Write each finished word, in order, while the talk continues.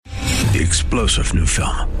The explosive new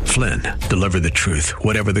film, Flynn, deliver the truth,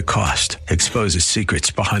 whatever the cost, exposes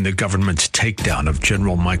secrets behind the government's takedown of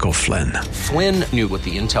General Michael Flynn. Flynn knew what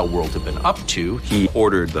the intel world had been up to. He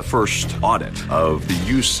ordered the first audit of the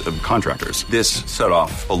use of contractors. This set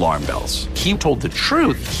off alarm bells. He told the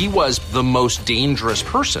truth. He was the most dangerous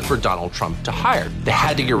person for Donald Trump to hire. They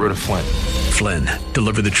had to get rid of Flynn. Flynn,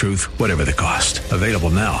 deliver the truth, whatever the cost. Available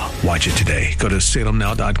now. Watch it today. Go to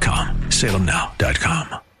salemnow.com.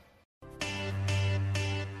 salemnow.com.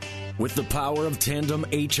 With the power of Tandem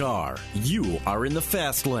HR, you are in the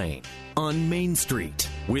fast lane on Main Street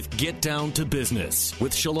with Get Down to Business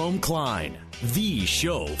with Shalom Klein, the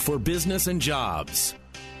show for business and jobs.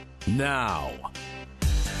 Now,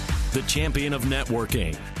 the champion of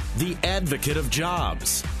networking, the advocate of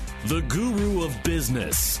jobs, the guru of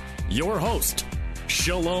business, your host,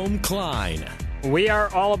 Shalom Klein. We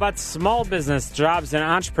are all about small business, jobs, and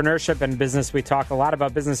entrepreneurship and business. We talk a lot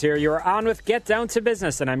about business here. You're on with Get Down to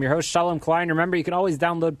Business, and I'm your host, Shalom Klein. Remember, you can always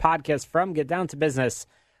download podcasts from Get Down to Business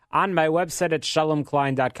on my website at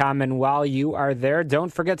shalomklein.com. And while you are there,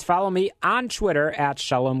 don't forget to follow me on Twitter at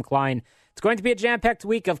Shalom Klein. It's going to be a jam-packed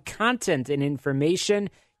week of content and information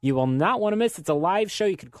you will not want to miss. It's a live show.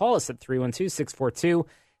 You can call us at 312-642-5600,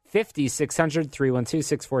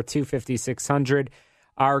 312-642-5600.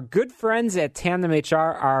 Our good friends at Tandem HR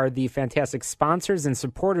are the fantastic sponsors and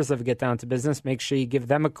supporters of Get Down to Business. Make sure you give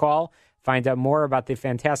them a call. Find out more about the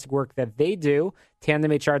fantastic work that they do,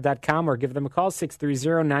 tandemhr.com, or give them a call,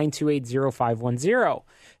 630-928-0510.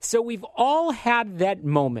 So we've all had that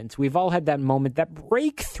moment. That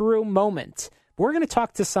breakthrough moment. We're going to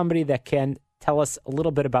talk to somebody that can tell us a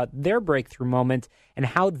little bit about their breakthrough moment and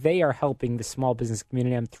how they are helping the small business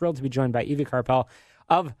community. I'm thrilled to be joined by Evie Karpel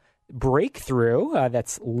of Breakthrough.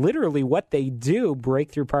 That's literally what they do.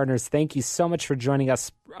 Breakthrough Partners, thank you so much for joining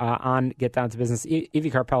us on Get Down to Business. Evie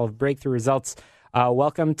Karpel of Breakthrough Results,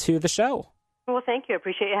 welcome to the show. Well, thank you. I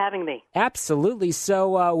appreciate you having me. Absolutely.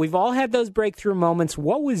 So we've all had those breakthrough moments.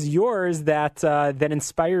 What was yours that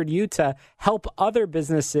inspired you to help other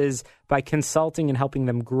businesses by consulting and helping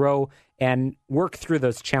them grow and work through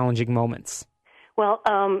those challenging moments? Well,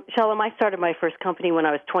 Shalom, I started my first company when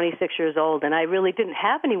I was 26 years old, and I really didn't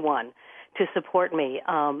have anyone to support me.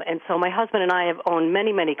 And so my husband and I have owned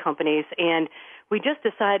many, many companies, and we just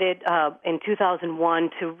decided in 2001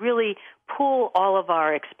 to really pull all of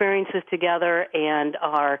our experiences together and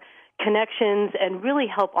our connections and really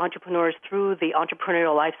help entrepreneurs through the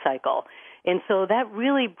entrepreneurial life cycle. And so that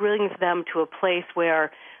really brings them to a place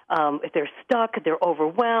where if they're stuck, they're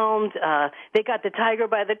overwhelmed, they got the tiger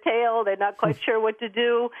by the tail, they're not quite sure what to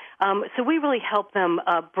do. So we really help them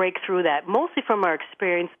break through that, mostly from our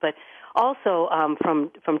experience, but also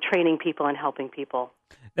from training people and helping people.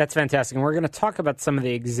 That's fantastic. And we're going to talk about some of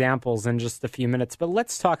the examples in just a few minutes, but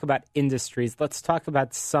let's talk about industries. Let's talk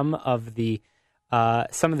about some of the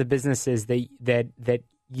businesses that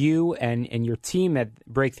you and your team at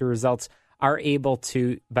Breakthrough Results are able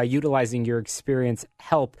to, by utilizing your experience,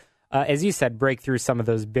 help, as you said, break through some of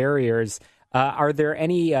those barriers. Are there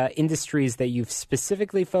any industries that you've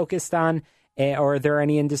specifically focused on, or are there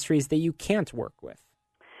any industries that you can't work with?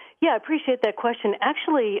 Yeah, I appreciate that question.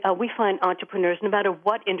 Actually, we find entrepreneurs, no matter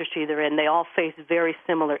what industry they're in, they all face very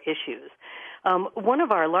similar issues. One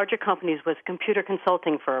of our larger companies was a computer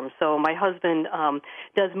consulting firm, so my husband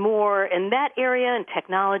does more in that area and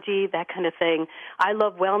technology, that kind of thing. I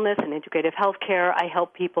love wellness and integrative healthcare. I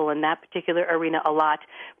help people in that particular arena a lot.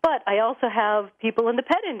 But I also have people in the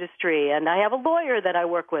pet industry, and I have a lawyer that I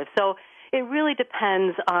work with. So it really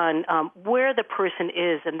depends on where the person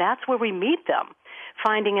is, and that's where we meet them,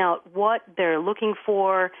 finding out what they're looking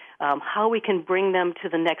for, how we can bring them to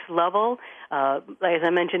the next level. As I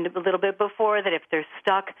mentioned a little bit before, that if they're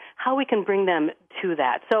stuck, how we can bring them to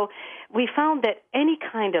that. So we found that any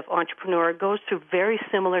kind of entrepreneur goes through very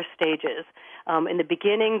similar stages. In the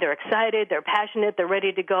beginning, they're excited, they're passionate, they're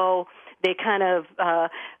ready to go. They kind of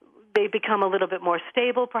they become a little bit more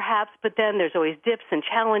stable, perhaps, but then there's always dips and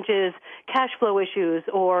challenges, cash flow issues,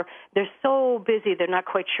 or they're so busy they're not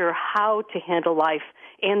quite sure how to handle life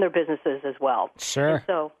and their businesses as well. Sure. And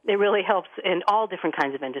so it really helps in all different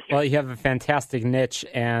kinds of industries. Well, you have a fantastic niche,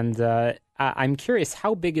 and I'm curious,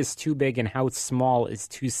 how big is too big and how small is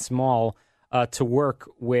too small to work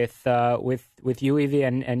with you, Evie,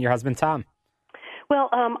 and your husband, Tom? Well,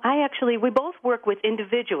 we both work with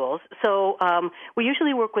individuals. So we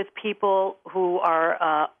usually work with people who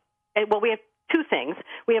are, we have two things.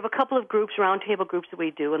 We have a couple of groups, roundtable groups that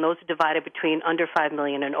we do, and those are divided between under $5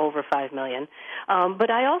 million and over $5 million. But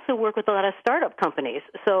I also work with a lot of startup companies.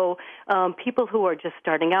 So people who are just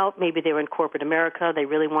starting out, maybe they were in corporate America, they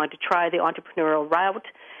really wanted to try the entrepreneurial route,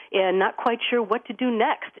 and not quite sure what to do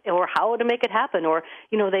next or how to make it happen, or,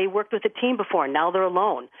 they worked with a team before and now they're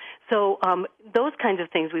alone. So those kinds of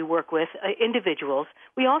things we work with, individuals.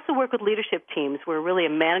 We also work with leadership teams. We're really a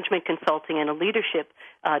management consulting and a leadership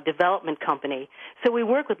development company. So we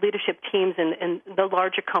work with leadership teams in the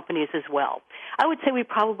larger companies as well. I would say we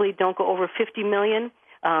probably don't go over $50 million,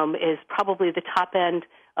 is probably the top end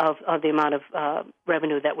of the amount of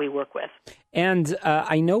revenue that we work with. And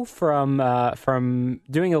I know from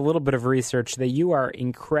doing a little bit of research that you are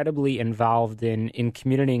incredibly involved in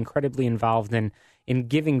community, incredibly involved in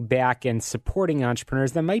giving back and supporting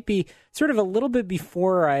entrepreneurs. That might be sort of a little bit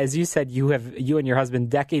before, as you said, you and your husband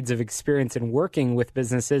decades of experience in working with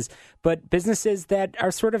businesses, but businesses that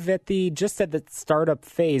are sort of at the startup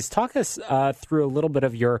phase. Talk us through a little bit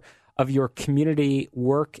of your community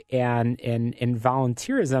work and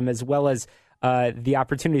volunteerism, as well as the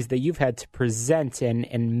opportunities that you've had to present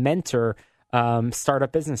and mentor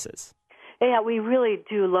startup businesses. Yeah, we really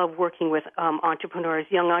do love working with entrepreneurs,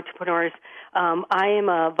 young entrepreneurs. I am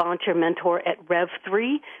a volunteer mentor at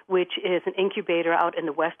Rev3, which is an incubator out in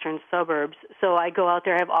the western suburbs. So I go out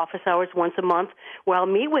there, I have office hours once a month where I'll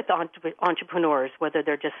meet with entrepreneurs, whether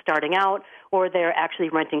they're just starting out or they're actually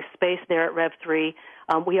renting space there at Rev3.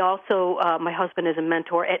 We also, my husband is a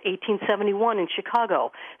mentor at 1871 in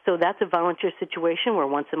Chicago. So that's a volunteer situation where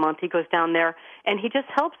once a month he goes down there and he just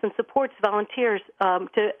helps and supports volunteers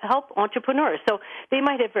to help entrepreneurs. So they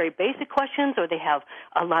might have very basic questions or they have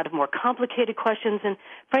a lot of more complicated questions. And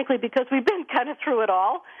frankly, because we've been kind of through it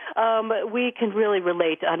all, we can really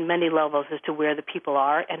relate on many levels as to where the people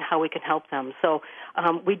are and how we can help them. So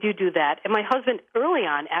we do that. And my husband early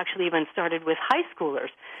on actually even started with high schoolers.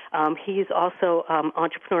 He's also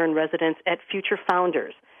entrepreneur in residence at Future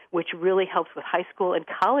Founders, which really helps with high school and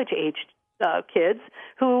college-aged kids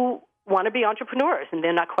who want to be entrepreneurs, and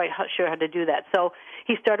they're not quite sure how to do that. So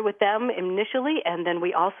he started with them initially, and then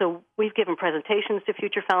we've given presentations to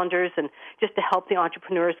Future Founders and just to help the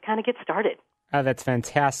entrepreneurs kind of get started. That's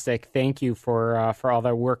fantastic. Thank you for all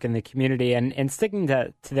that work in the community. And sticking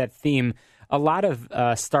to that theme, a lot of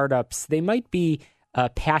startups, they might be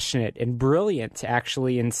passionate and brilliant,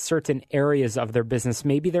 actually, in certain areas of their business.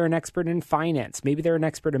 Maybe they're an expert in finance. Maybe they're an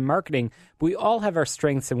expert in marketing. But we all have our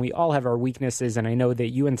strengths and we all have our weaknesses. And I know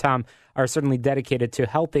that you and Tom are certainly dedicated to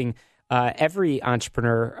helping every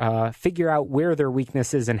entrepreneur figure out where their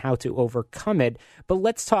weakness is and how to overcome it. But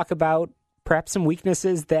let's talk about perhaps some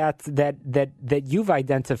weaknesses that you've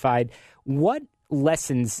identified. What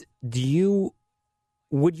lessons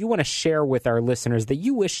would you want to share with our listeners that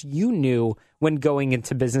you wish you knew when going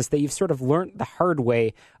into business, that you've sort of learned the hard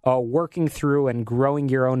way, working through and growing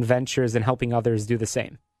your own ventures and helping others do the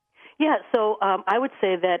same? Yeah, so I would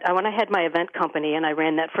say that when I had my event company and I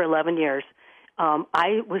ran that for 11 years,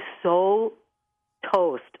 I was so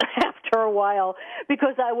toast after a while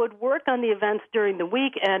because I would work on the events during the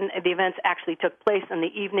week, and the events actually took place in the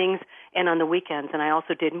evenings and on the weekends, and I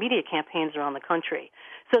also did media campaigns around the country.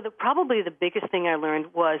 So probably the biggest thing I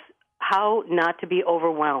learned was how not to be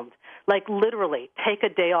overwhelmed. Like literally, take a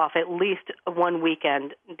day off, at least one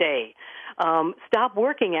weekend day. Stop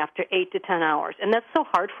working after 8 to 10 hours. And that's so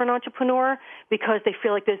hard for an entrepreneur because they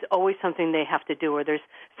feel like there's always something they have to do or there's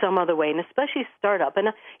some other way, and especially startup. And,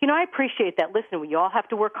 I appreciate that. Listen, you all have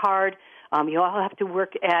to work hard. You all have to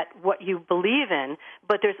work at what you believe in,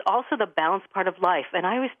 but there's also the balance part of life. And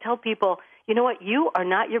I always tell people, you know what, you are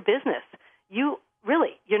not your business. You're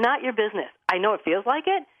not your business. I know it feels like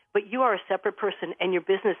it, but you are a separate person, and your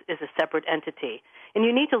business is a separate entity. And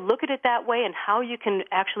you need to look at it that way and how you can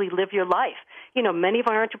actually live your life. Many of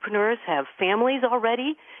our entrepreneurs have families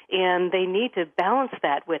already, and they need to balance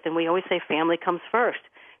that with, and we always say family comes first.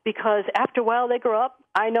 Because after a while they grow up,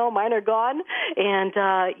 I know mine are gone, and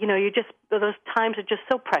those times are just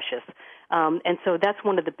so precious. And so that's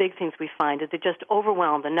one of the big things we find is they're just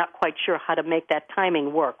overwhelmed and not quite sure how to make that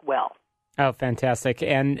timing work well. Oh, fantastic.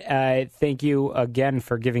 And thank you again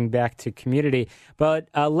for giving back to community. But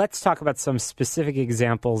let's talk about some specific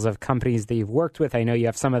examples of companies that you've worked with. I know you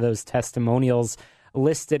have some of those testimonials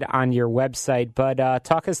listed on your website, but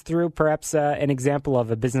talk us through perhaps an example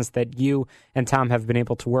of a business that you and Tom have been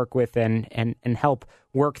able to work with and help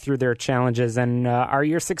work through their challenges and are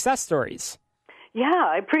your success stories. Yeah,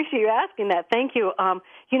 I appreciate you asking that. Thank you.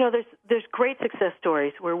 There's great success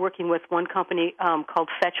stories. We're working with one company called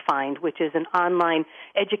FetchFind, which is an online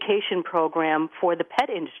education program for the pet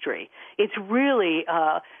industry. It's really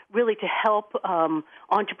to help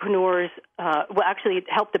entrepreneurs,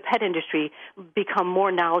 help the pet industry become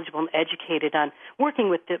more knowledgeable and educated on working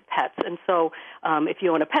with the pets. And so if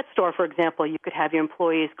you own a pet store, for example, you could have your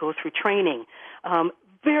employees go through training.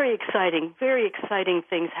 very exciting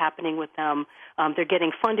things happening with them. They're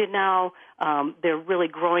getting funded now. They're really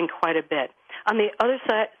growing quite a bit. On the other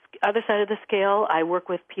side of the scale, I work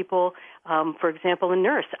with people, for example, a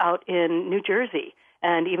nurse out in New Jersey.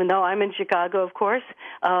 And even though I'm in Chicago, of course,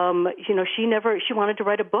 she wanted to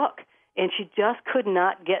write a book. And she just could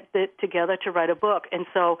not get it together to write a book. And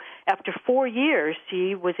so after 4 years,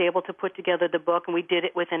 she was able to put together the book, and we did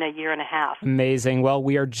it within a year and a half. Amazing. Well,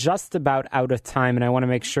 we are just about out of time, and I want to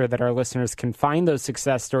make sure that our listeners can find those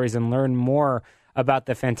success stories and learn more about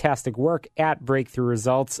the fantastic work at Breakthrough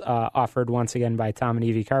Results, offered once again by Tom and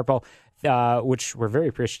Evie Karpel, which we're very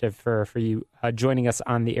appreciative for you joining us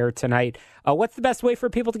on the air tonight. What's the best way for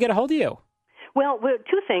people to get a hold of you? Well,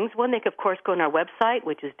 two things. One, they could, of course, go on our website,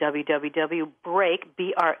 which is www.break,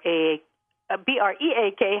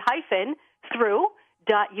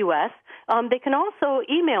 BREAK-through.us. They can also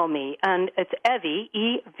email me, and it's Evie,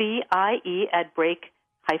 EVIE, at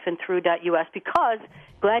break-through.us, because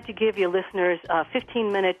glad to give your listeners a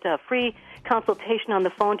 15-minute free consultation on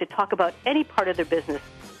the phone to talk about any part of their business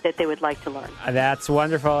that they would like to learn. That's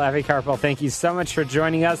wonderful. Evie Karpel, thank you so much for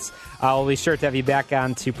joining us. We'll be sure to have you back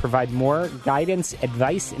on to provide more guidance,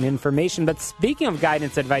 advice, and information. But speaking of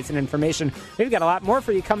guidance, advice, and information, we've got a lot more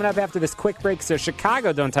for you coming up after this quick break. So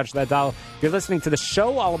Chicago, don't touch that dial. You're listening to the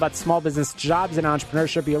show all about small business, jobs, and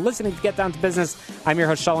entrepreneurship. You're listening to Get Down to Business. I'm your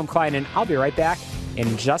host, Shalom Klein, and I'll be right back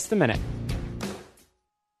in just a minute.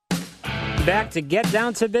 Back to Get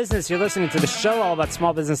Down to Business. You're listening to the show all about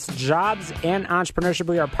small business, jobs, and entrepreneurship.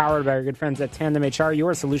 We are powered by our good friends at Tandem HR,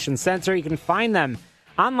 your solution center. You can find them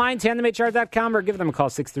online, tandemhr.com, or give them a call,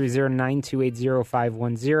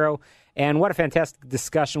 630-928-0510. And what a fantastic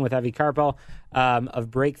discussion with Evie Karpel of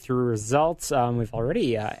Breakthrough Results. We've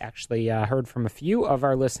already actually heard from a few of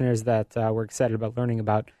our listeners that we're excited about learning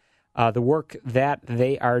about the work that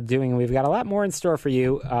they are doing. We've got a lot more in store for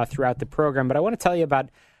you throughout the program, but I want to tell you about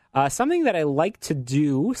something that I like to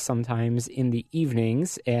do sometimes in the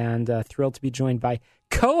evenings, and thrilled to be joined by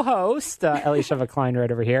co-host Ellie Sheva-Klein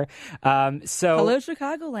right over here. Hello,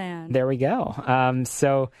 Chicagoland. There we go.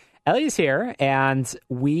 So Ellie's here, and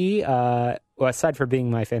we, aside for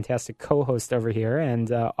being my fantastic co-host over here,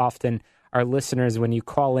 and often our listeners, when you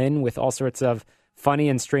call in with all sorts of funny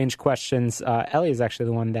and strange questions, Ellie is actually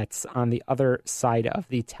the one that's on the other side of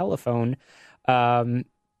the telephone.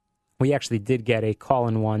 We actually did get a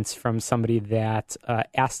call-in once from somebody that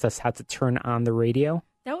asked us how to turn on the radio.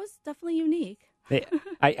 That was definitely unique.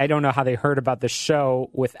 I don't know how they heard about the show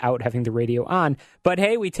without having the radio on. But,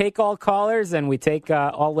 hey, we take all callers and we take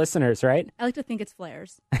all listeners, right? I like to think it's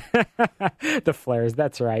flares. The flares,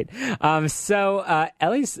 that's right. So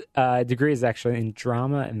Ellie's degree is actually in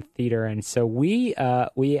drama and theater. And so we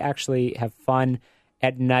actually have fun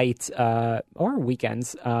at night or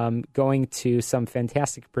weekends going to some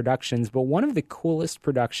fantastic productions. But one of the coolest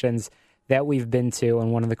productions that we've been to,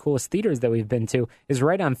 and one of the coolest theaters that we've been to, is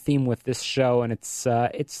right on theme with this show. And it's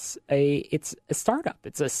a startup.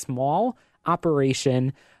 It's a small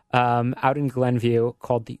operation out in Glenview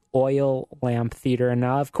called the Oil Lamp Theater. And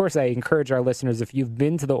of course, I encourage our listeners, if you've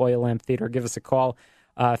been to the Oil Lamp Theater, give us a call.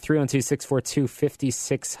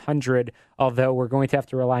 312-642-5600, although we're going to have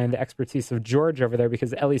to rely on the expertise of George over there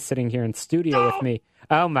because Ellie's sitting here in studio with me.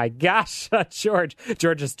 Oh, my gosh, George.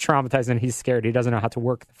 George is traumatized and he's scared. He doesn't know how to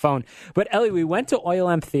work the phone. But, Ellie, we went to Oil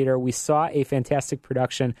Lamp Theater. We saw a fantastic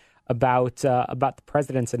production about the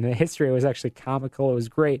presidents, and the history was actually comical. It was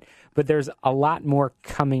great. But there's a lot more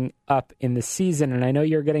coming up in the season, and I know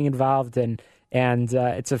you're getting involved, and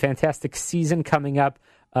it's a fantastic season coming up.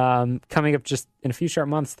 Coming up just in a few short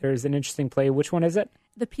months, there's an interesting play. Which one is it?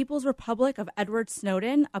 The People's Republic of Edward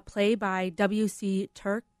Snowden, a play by W.C.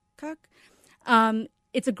 Turcock.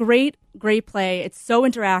 It's a great play. It's so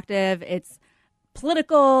interactive. It's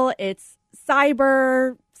political. It's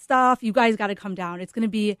cyber stuff. You guys got to come down. It's going to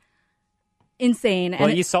be insane.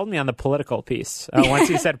 Well, you sold me on the political piece. Once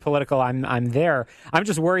you said political, I'm there. I'm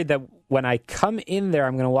just worried that when I come in there,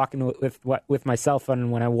 I'm going to walk in with my cell phone,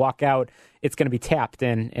 and when I walk out, it's going to be tapped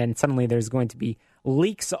in, and suddenly there's going to be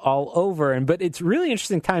leaks all over. But it's really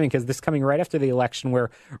interesting timing because this is coming right after the election where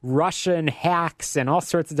Russian hacks and all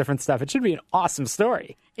sorts of different stuff. It should be an awesome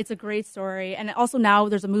story. It's a great story. And also now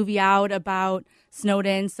there's a movie out about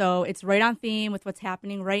Snowden, so it's right on theme with what's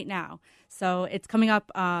happening right now. So it's coming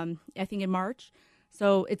up, I think, in March.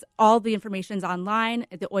 So it's all the information's online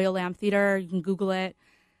at the Oil Lamp Theater. You can Google it.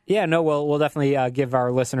 Yeah, no, we'll definitely give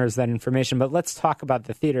our listeners that information. But let's talk about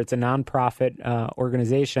the theater. It's a nonprofit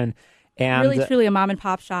organization. And really, truly a mom and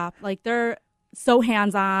pop shop. Like, they're so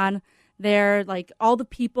hands-on. They're like all the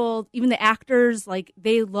people, even the actors, like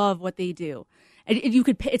they love what they do. And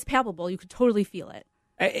it's palpable. You could totally feel it.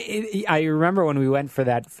 I remember when we went for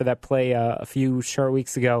that play a few short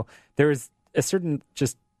weeks ago, there was a certain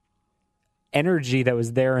just energy that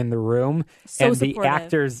was there in the room, and supportive. The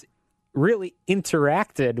actors really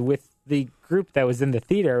interacted with the group that was in the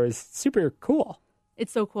theater. It was super cool.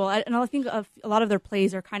 It's so cool. And I think a lot of their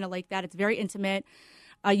plays are kind of like that. It's very intimate.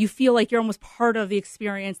 You feel like you're almost part of the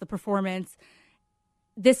experience, the performance.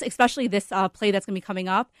 Especially this play that's going to be coming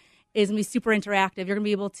up, is going to be super interactive. You're going to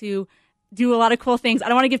be able to do a lot of cool things. I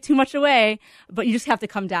don't want to give too much away, but you just have to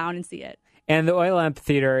come down and see it. And the Oil Lamp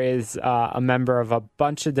Theater is a member of a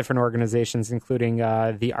bunch of different organizations, including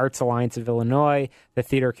the Arts Alliance of Illinois, the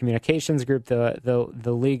Theater Communications Group, the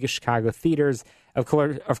League of Chicago Theaters. Of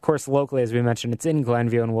course, locally, as we mentioned, it's in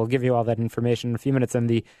Glenview, and we'll give you all that information in a few minutes. And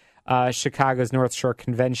the Chicago's North Shore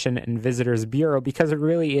Convention and Visitors Bureau, because it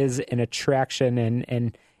really is an attraction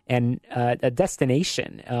and a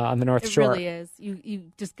destination on the North Shore. It really is.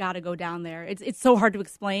 You just got to go down there. It's so hard to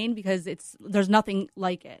explain because there's nothing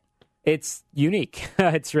like it. It's unique.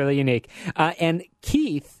 It's really unique. And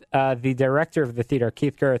Keith, the director of the theater,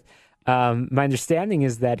 Keith Girth, my understanding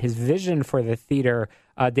is that his vision for the theater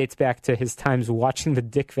dates back to his times watching the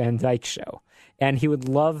Dick Van Dyke Show, and he would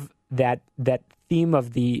love that theme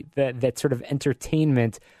of that sort of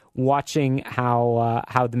entertainment. Watching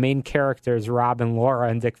how the main characters, Rob and Laura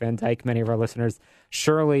and Dick Van Dyke, many of our listeners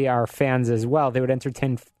surely are fans as well. They would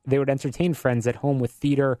entertain friends at home with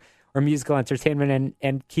theater or musical entertainment,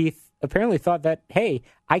 and Keith apparently thought that, hey,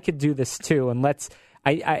 I could do this too. And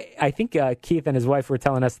I think Keith and his wife were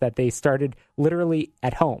telling us that they started literally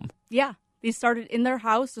at home. Yeah, they started in their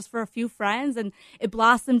house just for a few friends, and it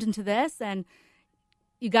blossomed into this, and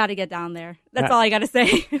you got to get down there. That's all I got to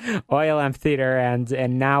say. Oil Lamp Theater,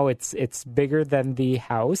 and now it's bigger than the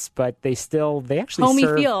house, but they actually homey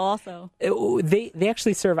serve, feel also. They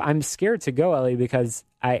actually serve. I'm scared to go, Ellie, because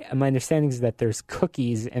my understanding is that there's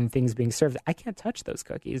cookies and things being served. I can't touch those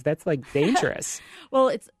cookies. That's like dangerous.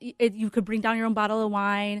 Well, you could bring down your own bottle of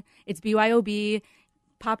wine. It's BYOB.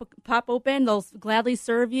 Pop open. They'll gladly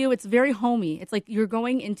serve you. It's very homey. It's like you're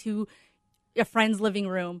going into a friend's living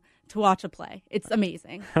room to watch a play. It's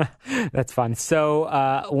amazing. That's fun.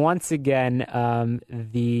 So once again,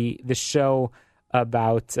 the show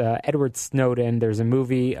about Edward Snowden, there's a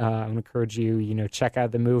movie. I would encourage you, check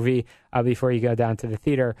out the movie before you go down to the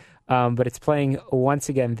theater. But it's playing once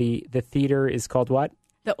again. The theater is called what?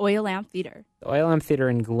 The Oil Lamp Theater. The Oil Lamp Theater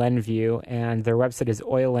in Glenview, and their website is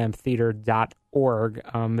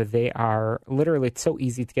oillamptheater.org. They are literally, it's so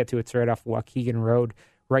easy to get to. It's right off Waukegan Road,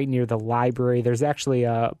 right near the library. There's actually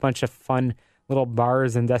a bunch of fun little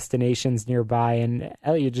bars and destinations nearby. And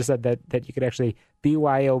Ellie, you just said that you could actually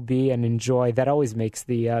BYOB and enjoy. That always makes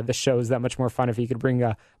the shows that much more fun if you could bring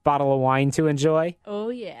a bottle of wine to enjoy. Oh,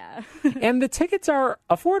 yeah. And the tickets are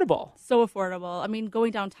affordable. So affordable. I mean,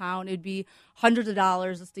 going downtown, it would be hundreds of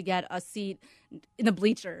dollars just to get a seat in the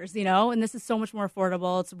bleachers, and this is so much more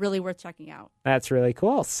affordable. It's really worth checking out. That's really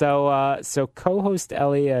cool. So co-host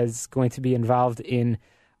Ellie is going to be involved in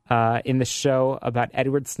the show about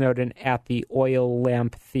Edward Snowden at the Oil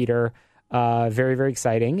Lamp Theater. Very, very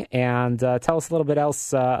exciting. And tell us a little bit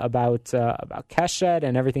else about Keshet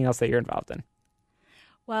and everything else that you're involved in.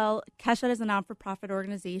 Well, Keshet is a non-for-profit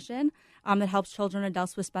organization that helps children and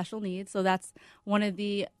adults with special needs. So that's one of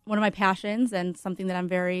my passions and something that I'm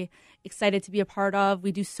very excited to be a part of.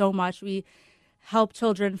 We do so much. We help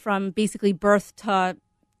children from basically birth to,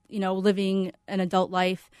 living an adult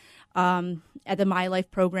life. At the My Life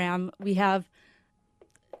program, we have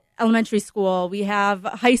elementary school, we have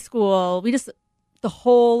high school, the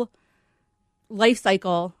whole life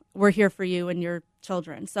cycle. We're here for you and your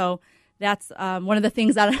children. So that's one of the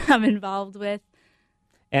things that I'm involved with.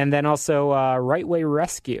 And then also Right Way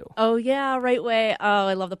Rescue. Oh yeah, Right Way. Oh,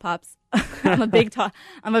 I love the pups. I'm a big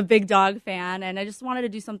dog fan, and I just wanted to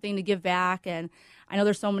do something to give back. And I know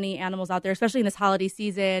there's so many animals out there, especially in this holiday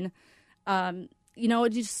season.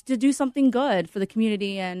 Just to do something good for the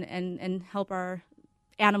community and help our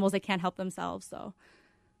animals that can't help themselves. So,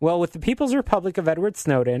 well, with the People's Republic of Edward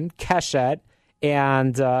Snowden, Keshet,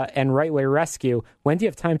 and Right Way Rescue, when do you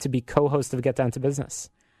have time to be co-host of Get Down to Business?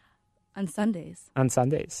 On Sundays. On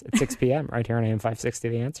Sundays at 6 p.m. right here on AM 560,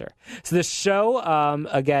 The Answer. So the show,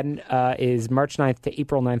 again, is March 9th to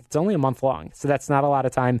April 9th. It's only a month long, so that's not a lot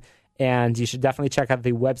of time. And you should definitely check out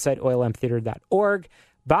the website, oillamptheater.org.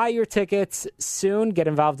 Buy your tickets soon. Get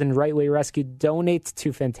involved in Right Way Rescue. Donate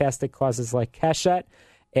to fantastic causes like Keshet.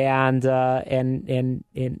 And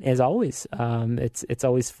as always, it's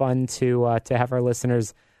always fun to have our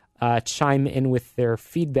listeners chime in with their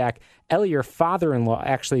feedback. Ellie, your father-in-law,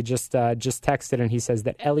 actually just texted, and he says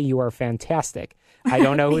that, Ellie, you are fantastic. I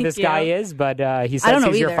don't know who this guy is, but he says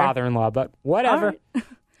he's your father-in-law, but whatever. Right.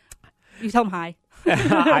 You tell him hi.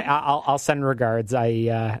 I'll send regards.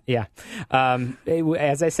 As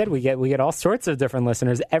I said, we get all sorts of different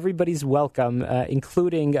listeners. Everybody's welcome,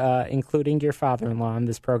 including your father-in-law on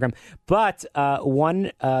this program. But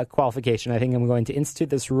one qualification, I think I'm going to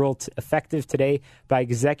institute this rule effective today by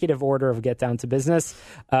executive order of Get Down to Business.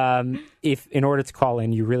 If in order to call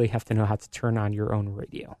in, you really have to know how to turn on your own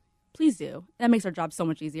radio. Please do. That makes our job so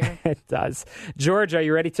much easier. It does. George, are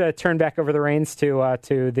you ready to turn back over the reins to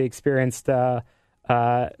the experienced call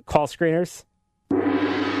screeners?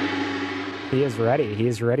 He is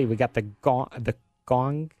ready. We got the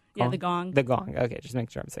gong. Yeah, the gong. The gong. Okay, just make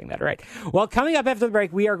sure I'm saying that right. Well, coming up after the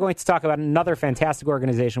break, we are going to talk about another fantastic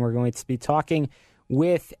organization. We're going to be talking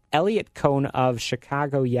with Elliot Cohn of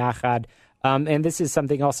Chicago Yachad. And this is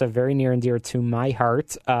something also very near and dear to my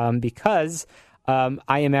heart because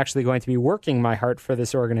I am actually going to be working my heart for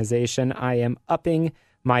this organization. I am upping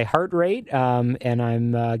my heart rate, and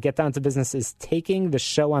I'm Get Down to Business is taking the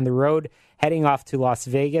show on the road, heading off to Las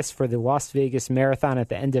Vegas for the Las Vegas Marathon at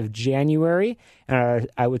the end of January. And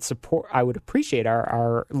I would appreciate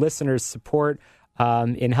our listeners' support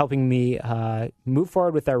in helping me move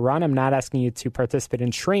forward with that run. I'm not asking you to participate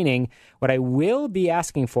in training. What I will be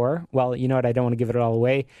asking for, well, you know what, I don't want to give it all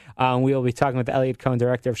away. We will be talking with Elliot Cohn,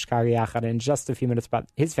 director of Chicago Yachad, in just a few minutes about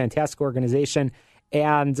his fantastic organization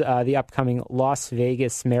and the upcoming Las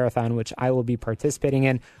Vegas Marathon, which I will be participating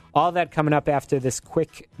in. All that coming up after this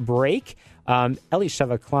quick break.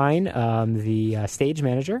 Elisheva Klein, the stage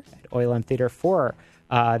manager at Oil Theater for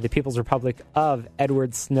the People's Republic of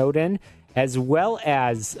Edward Snowden, as well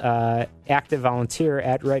as active volunteer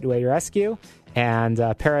at Right Way Rescue, and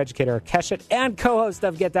paraeducator Keshet, and co-host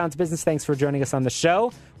of Get Down to Business. Thanks for joining us on the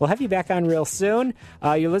show. We'll have you back on real soon.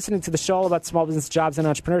 You're listening to the show all about small business, jobs, and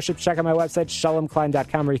entrepreneurship. Check out my website,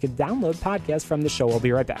 shalomklein.com, where you can download podcasts from the show. We'll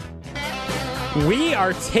be right back. We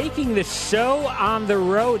are taking the show on the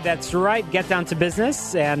road. That's right. Get Down to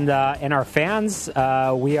Business, and our fans.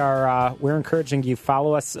 We're encouraging you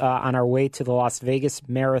follow us on our way to the Las Vegas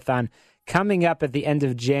Marathon coming up at the end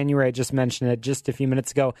of January. I just mentioned it just a few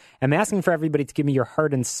minutes ago. I'm asking for everybody to give me your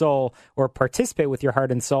heart and soul, or participate with your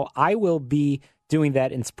heart and soul. I will be doing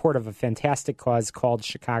that in support of a fantastic cause called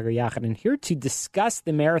Chicago Yachad. And here to discuss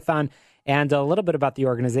the marathon and a little bit about the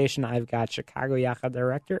organization, I've got Chicago Yachad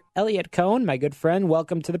Director Elliot Cohn, my good friend.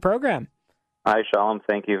 Welcome to the program. Hi, Shalom.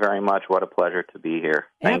 Thank you very much. What a pleasure to be here.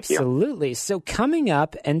 Thank you. Absolutely. So coming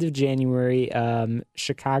up, end of January,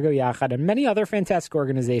 Chicago Yachad and many other fantastic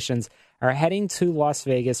organizations are heading to Las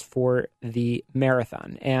Vegas for the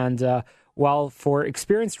marathon. And while for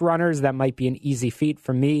experienced runners, that might be an easy feat,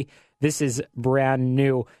 for me, this is brand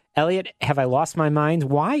new. Elliot, have I lost my mind?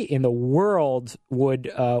 Why in the world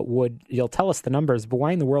would you'll tell us the numbers, but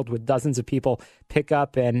why in the world would dozens of people pick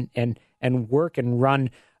up and work and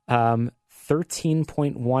run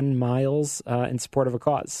 13.1 miles in support of a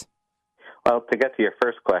cause? Well, to get to your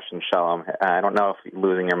first question, Shalom, I don't know if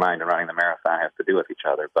losing your mind and running the marathon have to do with each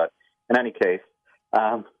other, but in any case,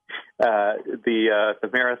 the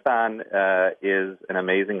marathon is an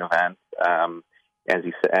amazing event. As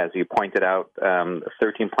you pointed out,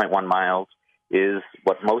 13.1 miles is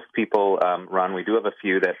what most people run. We do have a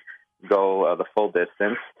few that go the full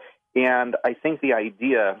distance, and I think the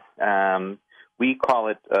idea, we call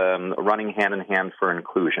it running hand in hand for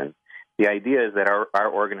inclusion. The idea is that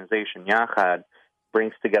our organization, Yachad,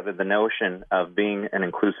 brings together the notion of being an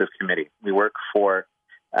inclusive committee. We work for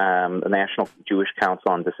the National Jewish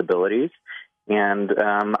Council on Disabilities, and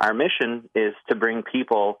our mission is to bring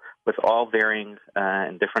people with all varying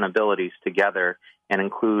and different abilities together and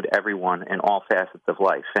include everyone in all facets of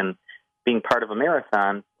life. And being part of a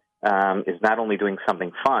marathon is not only doing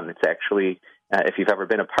something fun, it's actually, if you've ever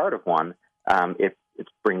been a part of one, it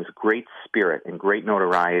brings great spirit and great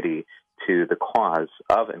notoriety to the cause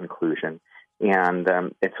of inclusion. And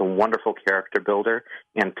it's a wonderful character builder,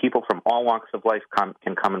 and people from all walks of life can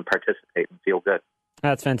come and participate and feel good.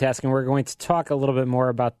 That's fantastic. And we're going to talk a little bit more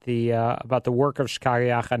about the work of Chicago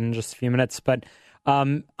Yachad in just a few minutes. But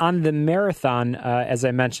on the marathon, as I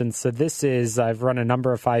mentioned, so this is, I've run a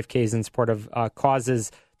number of 5Ks in support of causes,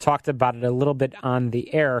 talked about it a little bit on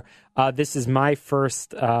the air. This is my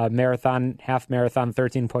first marathon, half marathon,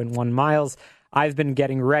 13.1 miles. I've been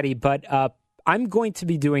getting ready, but I'm going to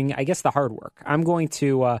be doing, I guess, the hard work.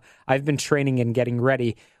 I've been training and getting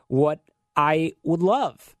ready. What I would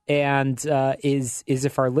love and is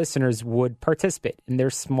if our listeners would participate in their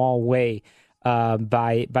small way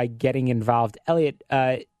by getting involved. Elliot,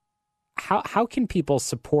 how can people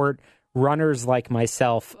support runners like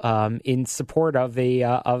myself in support of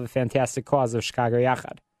a fantastic cause of Chicago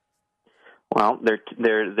Yachad? Well, there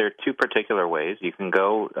are two particular ways. You can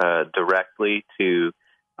go directly to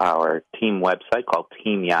our team website called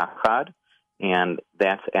Team Yachad, and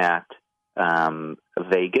that's at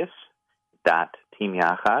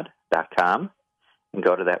vegas.teamyachad.com. And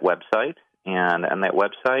go to that website, and on that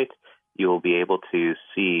website, you will be able to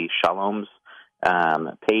see Shalom's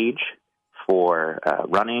page for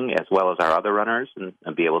running, as well as our other runners, and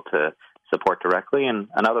be able to support directly. And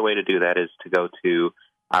another way to do that is to go to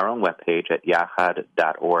our own webpage at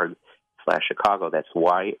yachad.org/Chicago. That's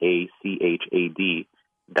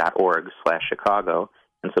YACHAD.org/Chicago,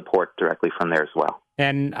 and support directly from there as well.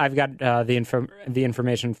 And I've got the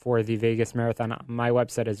information for the Vegas Marathon on my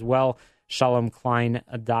website as well,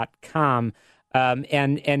 shalomklein.com.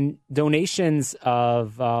 And donations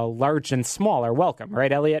of large and small are welcome,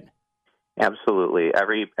 right, Elliot? Absolutely.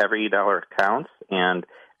 Every dollar counts, and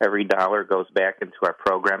every dollar goes back into our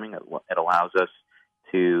programming. It allows us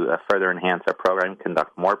to further enhance our program,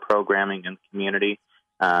 conduct more programming in the community,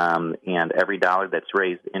 and every dollar that's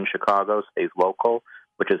raised in Chicago stays local,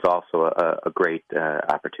 which is also a great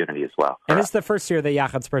opportunity as well. And it's the first year that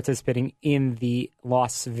Yachad's participating in the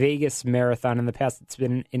Las Vegas Marathon. In the past, it's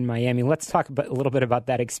been in Miami. Let's talk a little bit about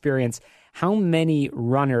that experience. How many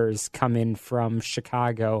runners come in from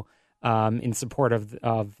Chicago in support of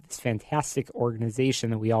this fantastic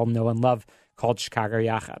organization that we all know and love called Chicago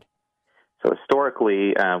Yachad? So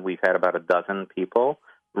historically, we've had about a dozen people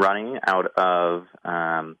running out of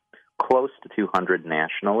close to 200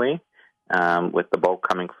 nationally, with the bulk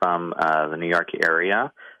coming from the New York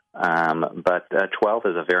area. But 12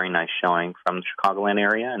 is a very nice showing from the Chicagoland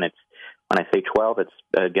area, and it's when I say 12, it's,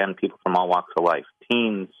 again, people from all walks of life,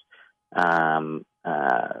 teens, young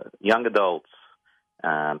adults,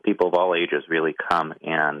 people of all ages really come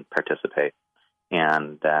and participate.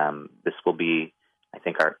 And this will be, I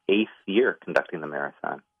think, our 8th year conducting the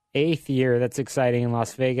marathon. 8th year. That's exciting in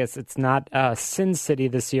Las Vegas. It's not Sin City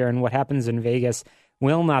this year, and what happens in Vegas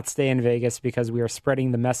will not stay in Vegas because we are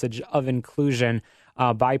spreading the message of inclusion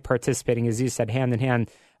by participating, as you said, hand in hand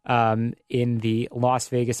in the Las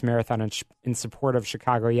Vegas Marathon in support of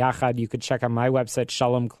Chicago Yachad. You could check out my website,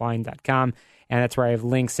 shalomklein.com, and that's where I have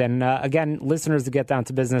links. And again, listeners, to get down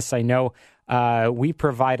to business, I know we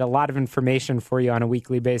provide a lot of information for you on a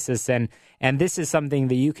weekly basis, and this is something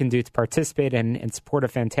that you can do to participate and support a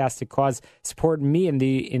fantastic cause. Support me in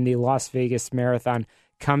the Las Vegas Marathon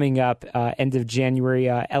coming up end of January.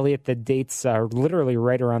 Elliot, the dates are literally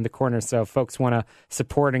right around the corner, so if folks want to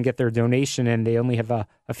support and get their donation in, they only have a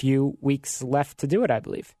few weeks left to do it, I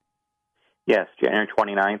believe. Yes, January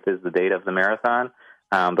 29th is the date of the marathon,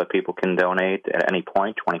 but people can donate at any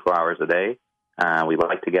point, 24 hours a day. We'd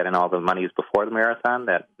like to get in all the monies before the marathon.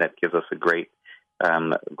 That gives us a great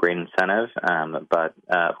incentive. But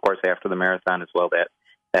of course, after the marathon as well,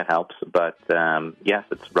 that helps. But yes,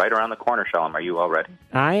 it's right around the corner, Shalom. Are you all ready?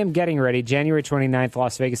 I am getting ready. January 29th,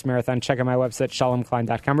 Las Vegas Marathon. Check out my website,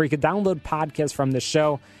 shalomklein.com, where you can download podcasts from the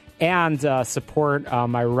show and support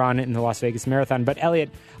my run in the Las Vegas Marathon. But Elliot,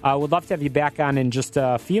 would love to have you back on in just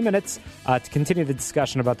a few minutes to continue the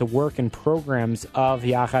discussion about the work and programs of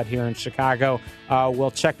Yachad here in Chicago.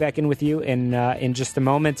 We'll check back in with you in just a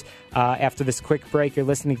moment. After this quick break, you're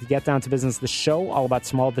listening to Get Down to Business, the show all about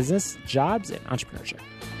small business, jobs, and entrepreneurship.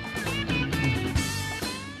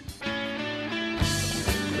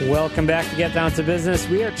 Welcome back to Get Down to Business.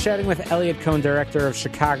 We are chatting with Elliot Cohn, director of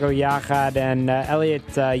Chicago Yachad. And Elliot,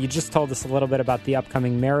 you just told us a little bit about the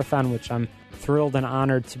upcoming marathon, which I'm thrilled and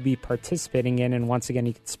honored to be participating in. And once again,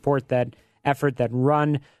 you can support that effort, that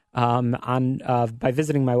run, by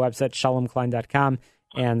visiting my website, shalomklein.com.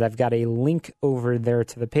 And I've got a link over there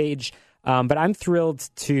to the page. But I'm thrilled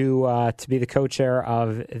to be the co-chair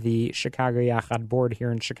of the Chicago Yachad board here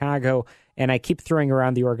in Chicago. And I keep throwing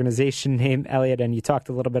around the organization name, Elliot, and you talked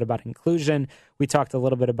a little bit about inclusion. We talked a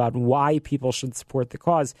little bit about why people should support the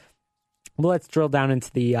cause. Well, let's drill down into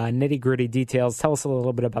the nitty-gritty details. Tell us a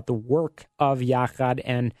little bit about the work of Yachad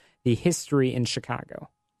and the history in Chicago.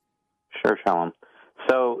 Sure, Shalom.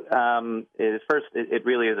 So first, it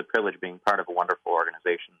really is a privilege being part of a wonderful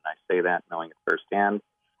organization. I say that knowing it firsthand.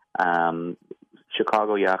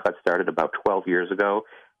 Chicago Yachad started about 12 years ago.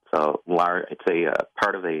 So it's a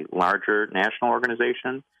part of a larger national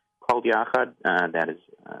organization called Yachad that is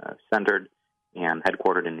centered and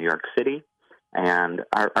headquartered in New York City. And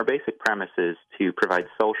our basic premise is to provide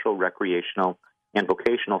social, recreational, and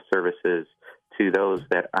vocational services to those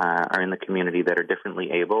that are in the community that are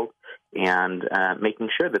differently abled, and making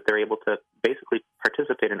sure that they're able to basically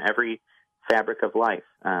participate in every fabric of life,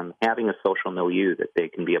 having a social milieu that they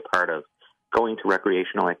can be a part of, going to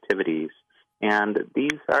recreational activities. And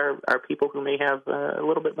these are people who may have a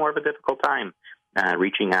little bit more of a difficult time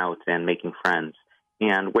reaching out and making friends.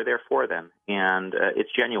 And we're there for them. And it's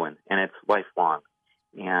genuine, and it's lifelong.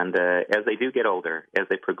 And as they do get older, as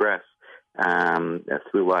they progress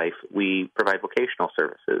through life, we provide vocational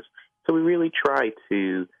services. So we really try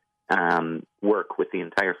to work with the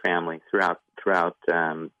entire family throughout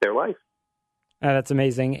their life. That's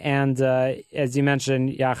amazing. And as you mentioned,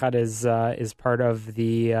 Yachad is part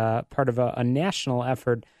of a national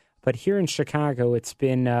effort. But here in Chicago, it's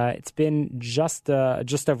been just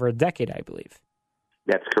over a decade, I believe.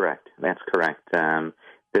 That's correct.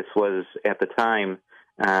 This was at the time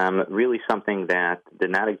really something that did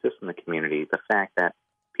not exist in the community. The fact that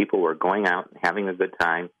people were going out and having a good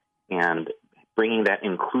time and bringing that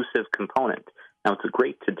inclusive component. Now, it's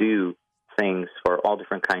great to do things for all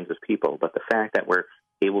different kinds of people, but the fact that we're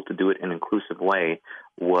able to do it in an inclusive way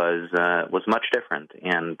was much different.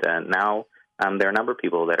 And now there are a number of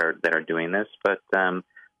people that are doing this, but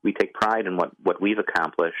we take pride in what we've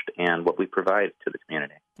accomplished and what we provide to the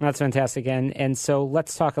community. That's fantastic. And so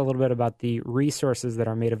let's talk a little bit about the resources that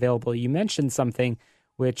are made available. You mentioned something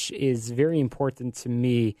which is very important to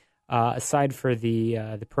me, aside for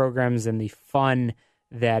the programs and the fun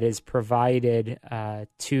that is provided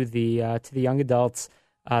to the young adults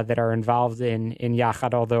that are involved in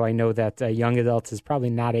Yachad. Although I know that young adults is probably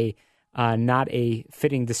not a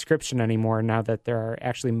fitting description anymore now that there are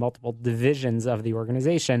actually multiple divisions of the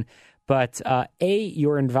organization. But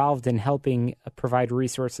you're involved in helping provide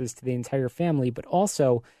resources to the entire family, but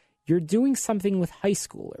also you're doing something with high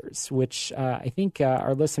schoolers, which I think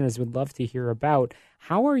our listeners would love to hear about.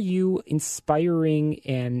 How are you inspiring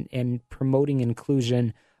and promoting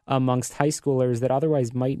inclusion amongst high schoolers that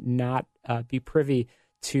otherwise might not be privy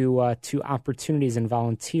to opportunities and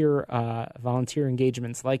volunteer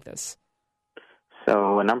engagements like this?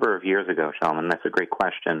 So a number of years ago, Shalom, that's a great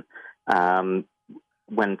question.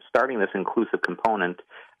 When starting this inclusive component,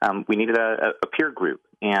 we needed a peer group,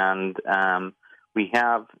 and we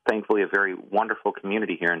have, thankfully, a very wonderful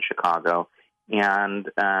community here in Chicago, and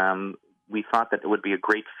we thought that it would be a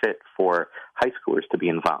great fit for high schoolers to be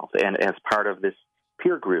involved, and as part of this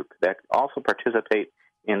peer group that also participate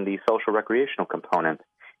in the social recreational component.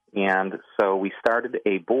 And so we started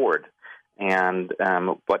a board, and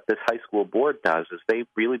what this high school board does is they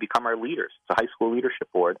really become our leaders. It's a high school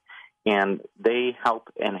leadership board, and they help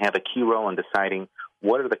and have a key role in deciding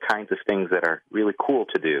what are the kinds of things that are really cool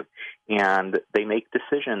to do. And they make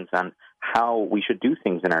decisions on how we should do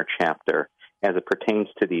things in our chapter as it pertains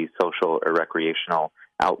to these social or recreational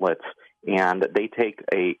outlets. And they take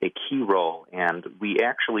a key role, and we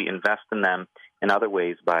actually invest in them in other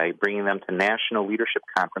ways by bringing them to national leadership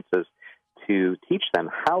conferences to teach them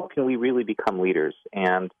how can we really become leaders.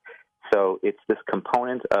 And so it's this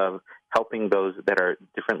component of helping those that are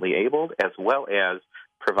differently abled, as well as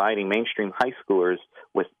providing mainstream high schoolers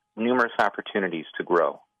with numerous opportunities to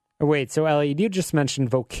grow. Wait, so Elliot, you just mentioned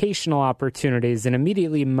vocational opportunities, and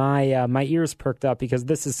immediately my ears perked up because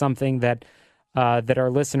this is something that our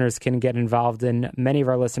listeners can get involved in. Many of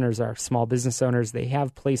our listeners are small business owners. They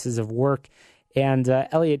have places of work. And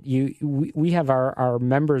Elliot, we have our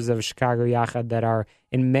members of Chicago Yachad that are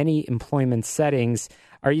in many employment settings.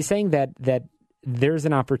 Are you saying that there's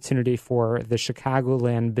an opportunity for the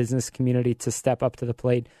Chicagoland business community to step up to the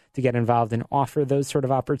plate to get involved and offer those sort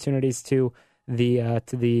of opportunities to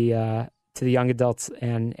the young adults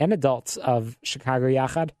and adults of Chicago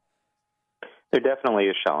Yachad? There definitely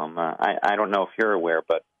is, Shalom. I don't know if you're aware,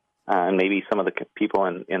 but maybe some of the people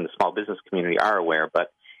in the small business community are aware,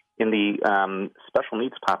 but in the special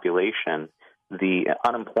needs population, the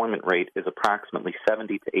unemployment rate is approximately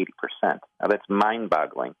 70 to 80%. Now, that's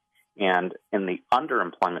mind-boggling. And in the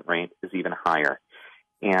underemployment rate is even higher.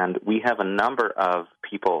 And we have a number of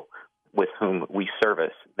people with whom we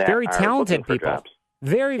service that very are talented looking for people. Jobs.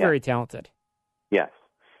 Very talented. Yes,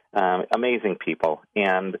 amazing people,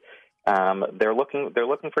 and they're looking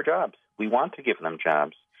for jobs. We want to give them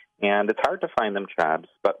jobs, and it's hard to find them jobs,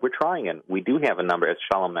 but we're trying it. We do have a number, as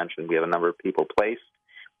Shalom mentioned, we have a number of people placed.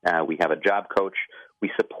 We have a job coach.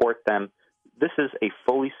 We support them. This is a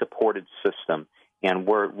fully supported system, and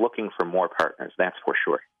we're looking for more partners, that's for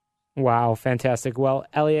sure. Wow, fantastic. Well,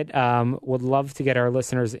 Elliot, would love to get our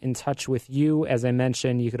listeners in touch with you. As I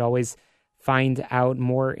mentioned, you could always find out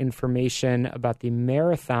more information about the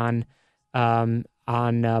marathon on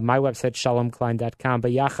my website, shalomklein.com.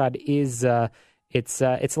 But Yachad is it's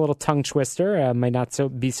a little tongue twister. Might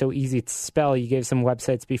not be so easy to spell. You gave some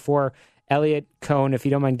websites before. Elliot Cohn, if you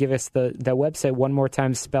don't mind, give us the website one more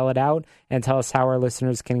time, spell it out, and tell us how our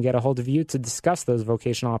listeners can get a hold of you to discuss those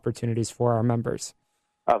vocational opportunities for our members.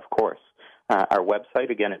 Of course. Our website,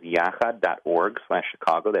 again, is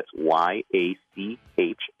yachad.org/Chicago. That's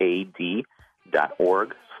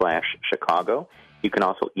YACHAD.org/Chicago. You can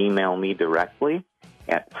also email me directly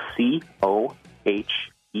at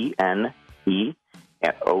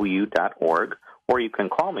COHENE@OU.org, or you can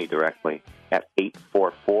call me directly at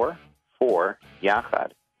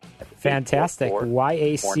 844-4-YACHAD. Fantastic.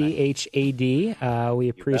 YACHAD. We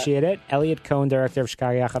appreciate it. Elliot Cohn, Director of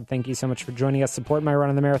Chicago Yachad, thank you so much for joining us. Support my run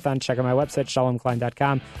on the marathon. Check out my website,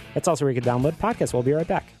 shalomklein.com. It's also where you can download podcasts. We'll be right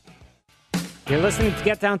back. You're listening to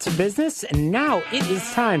Get Down to Business, and now it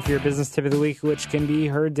is time for your Business Tip of the Week, which can be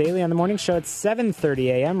heard daily on the morning show at 7:30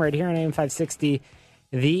 a.m. right here on AM 560.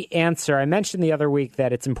 The Answer. I mentioned the other week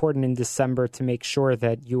that it's important in December to make sure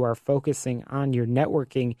that you are focusing on your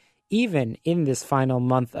networking even in this final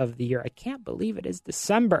month of the year. I can't believe it is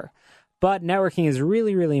December. But networking is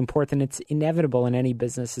really, really important. It's inevitable in any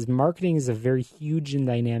business, as marketing is a very huge and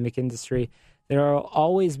dynamic industry. There will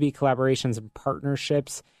always be collaborations and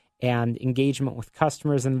partnerships and engagement with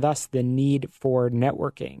customers, and thus the need for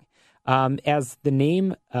networking. As the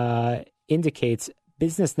name indicates,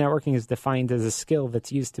 business networking is defined as a skill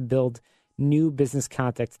that's used to build new business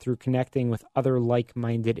contacts through connecting with other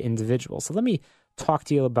like-minded individuals. So let me talk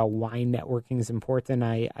to you about why networking is important.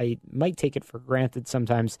 I might take it for granted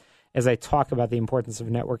sometimes as I talk about the importance of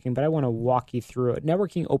networking, but I want to walk you through it.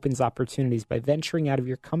 Networking opens opportunities. By venturing out of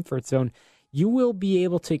your comfort zone, you will be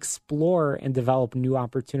able to explore and develop new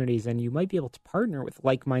opportunities, and you might be able to partner with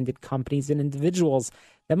like-minded companies and individuals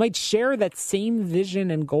that might share that same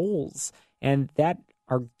vision and goals, and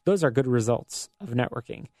those are good results of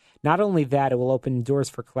networking. Not only that, it will open doors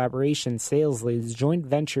for collaboration, sales leads, joint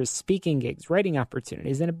ventures, speaking gigs, writing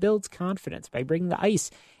opportunities, and it builds confidence by breaking the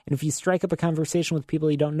ice. And if you strike up a conversation with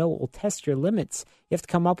people you don't know, it will test your limits. You have to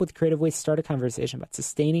come up with creative ways to start a conversation about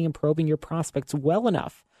sustaining and probing your prospects well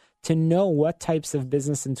enough to know what types of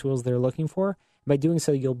business and tools they're looking for. By doing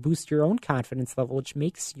so, you'll boost your own confidence level, which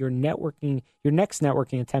makes your next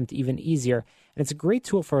networking attempt even easier. And it's a great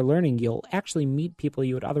tool for learning. You'll actually meet people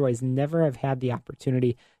you would otherwise never have had the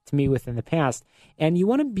opportunity to meet with in the past. And you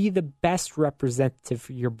want to be the best representative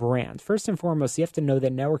for your brand. First and foremost, you have to know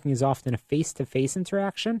that networking is often a face-to-face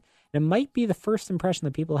interaction. And it might be the first impression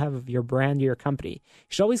that people have of your brand or your company. You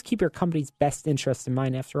should always keep your company's best interest in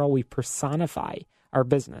mind. After all, we personify our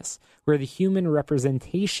business. We're the human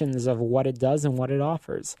representations of what it does and what it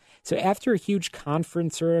offers. So after a huge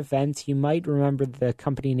conference or event, you might remember the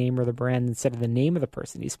company name or the brand instead of the name of the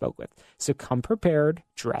person you spoke with. So come prepared,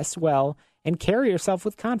 dress well, and carry yourself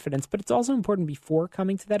with confidence. But it's also important before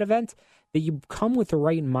coming to that event that you come with the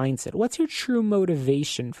right mindset. What's your true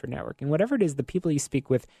motivation for networking? Whatever it is, the people you speak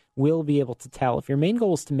with will be able to tell. If your main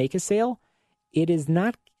goal is to make a sale, it is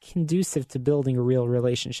not conducive to building a real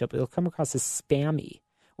relationship. It'll come across as spammy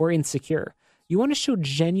or insecure. You want to show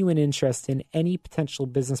genuine interest in any potential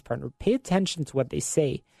business partner. Pay attention to what they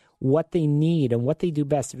say, what they need, and what they do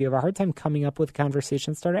best. If you have a hard time coming up with a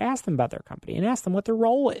conversation starter, ask them about their company and ask them what their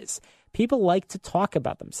role is. People like to talk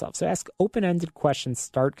about themselves, so ask open-ended questions,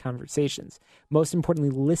 start conversations. Most importantly,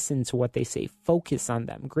 listen to what they say. Focus on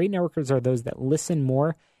them. Great networkers are those that listen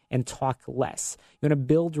more and talk less. You want to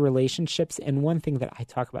build relationships, and one thing that I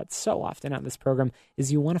talk about so often on this program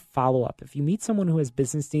is you want to follow up. If you meet someone who has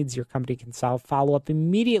business needs your company can solve, follow up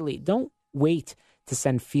immediately. Don't wait to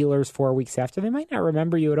send feelers 4 weeks after. They might not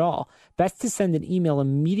remember you at all. Best to send an email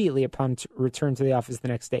immediately upon return to the office the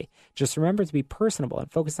next day. Just remember to be personable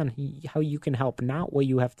and focus on how you can help, not what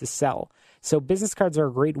you have to sell. So business cards are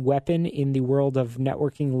a great weapon in the world of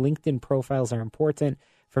networking. LinkedIn profiles are important.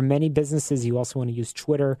 For many businesses, you also want to use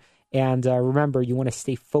Twitter. And remember, you want to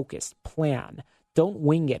stay focused, plan. Don't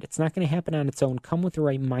wing it. It's not going to happen on its own. Come with the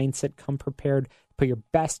right mindset. Come prepared. Put your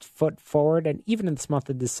best foot forward. And even in this month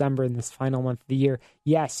of December, in this final month of the year,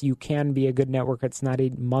 yes, you can be a good networker. It's not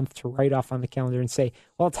a month to write off on the calendar and say,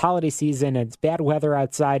 well, it's holiday season and it's bad weather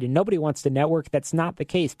outside and nobody wants to network. That's not the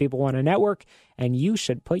case. People want to network, and you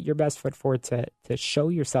should put your best foot forward to show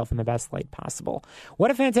yourself in the best light possible.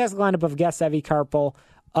 What a fantastic lineup of guests. Avi Karpel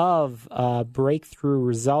of Breakthrough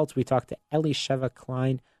Results. We talked to Elisheva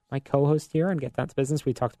Klein, my co-host here on Get Down to Business.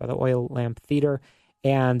 We talked about the Oil Lamp Theater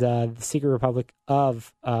and the Secret Republic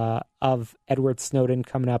of Edward Snowden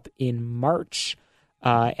coming up in March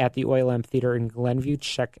at the Oil Lamp Theater in Glenview.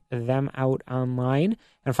 Check them out online.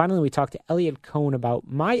 And finally, we talked to Elliot Cohn about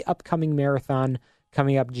my upcoming marathon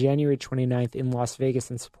coming up January 29th in Las Vegas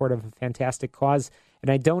in support of a fantastic cause. And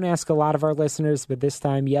I don't ask a lot of our listeners, but this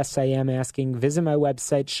time, yes, I am asking. Visit my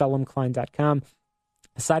website, shalomklein.com.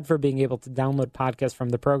 Aside from being able to download podcasts from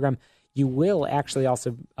the program, you will actually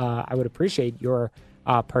also, I would appreciate your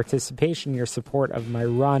participation, your support of my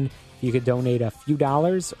run. You could donate a few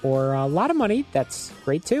dollars or a lot of money. That's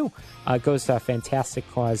great too. It goes to a fantastic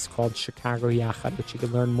cause called Chicago Yachad, which you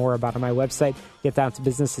can learn more about on my website. Get Down to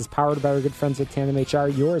Business is powered by our good friends at Tandem HR,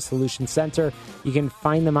 your solution center. You can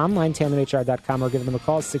find them online, tandemhr.com, or give them a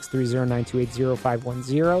call,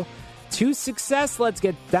 630-928-0510. To success, let's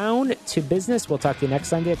get down to business. We'll talk to you next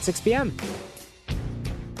Sunday at 6 p.m.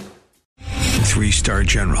 3-star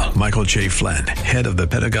General Michael J. Flynn, head of the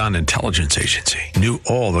Pentagon Intelligence Agency, knew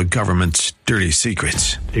all the government's dirty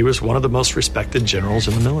secrets. He was one of the most respected generals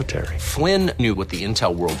in the military. Flynn knew what the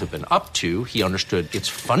intel world had been up to. He understood its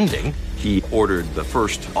funding. He ordered the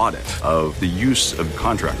first audit of the use of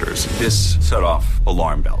contractors. This set off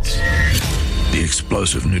alarm bells. The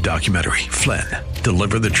explosive new documentary, Flynn,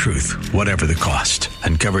 Deliver the Truth, Whatever the Cost,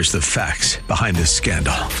 uncovers the facts behind this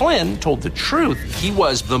scandal. Flynn told the truth. He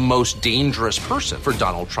was the most dangerous person for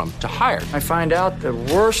Donald Trump to hire. I find out the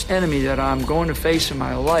worst enemy that I'm going to face in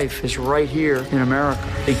my life is right here in America.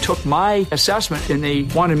 They took my assessment and they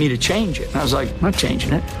wanted me to change it. And I was like, I'm not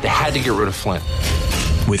changing it. They had to get rid of Flynn.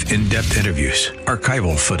 With in-depth interviews,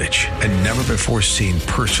 archival footage, and never-before-seen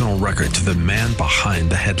personal records of the man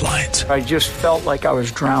behind the headlines. I just felt like I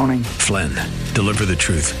was drowning. Flynn, Deliver the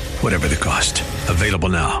Truth, Whatever the Cost. Available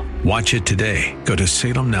now. Watch it today. Go to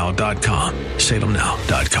salemnow.com.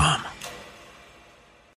 salemnow.com.